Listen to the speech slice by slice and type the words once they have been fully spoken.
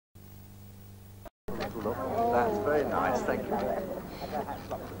look. That's very nice, thank you.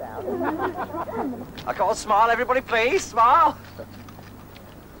 I got a smile, everybody, please, smile.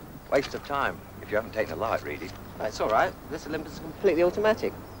 Waste of time if you haven't taken a light reading. It's all right. This Olympus is completely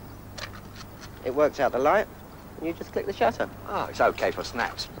automatic. It works out the light, and you just click the shutter. Oh, it's okay for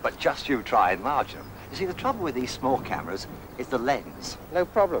snaps, but just you try and enlarge them. You see, the trouble with these small cameras is the lens. No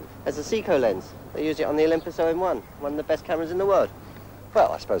problem. There's a Seco lens. They use it on the Olympus OM1, one of the best cameras in the world.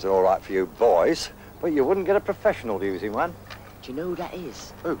 Well, I suppose they're all right for you boys, but you wouldn't get a professional using one. Do you know who that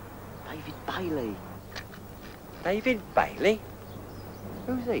is? Who? David Bailey. David Bailey?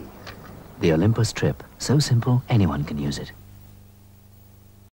 Who's he? The Olympus trip. So simple, anyone can use it.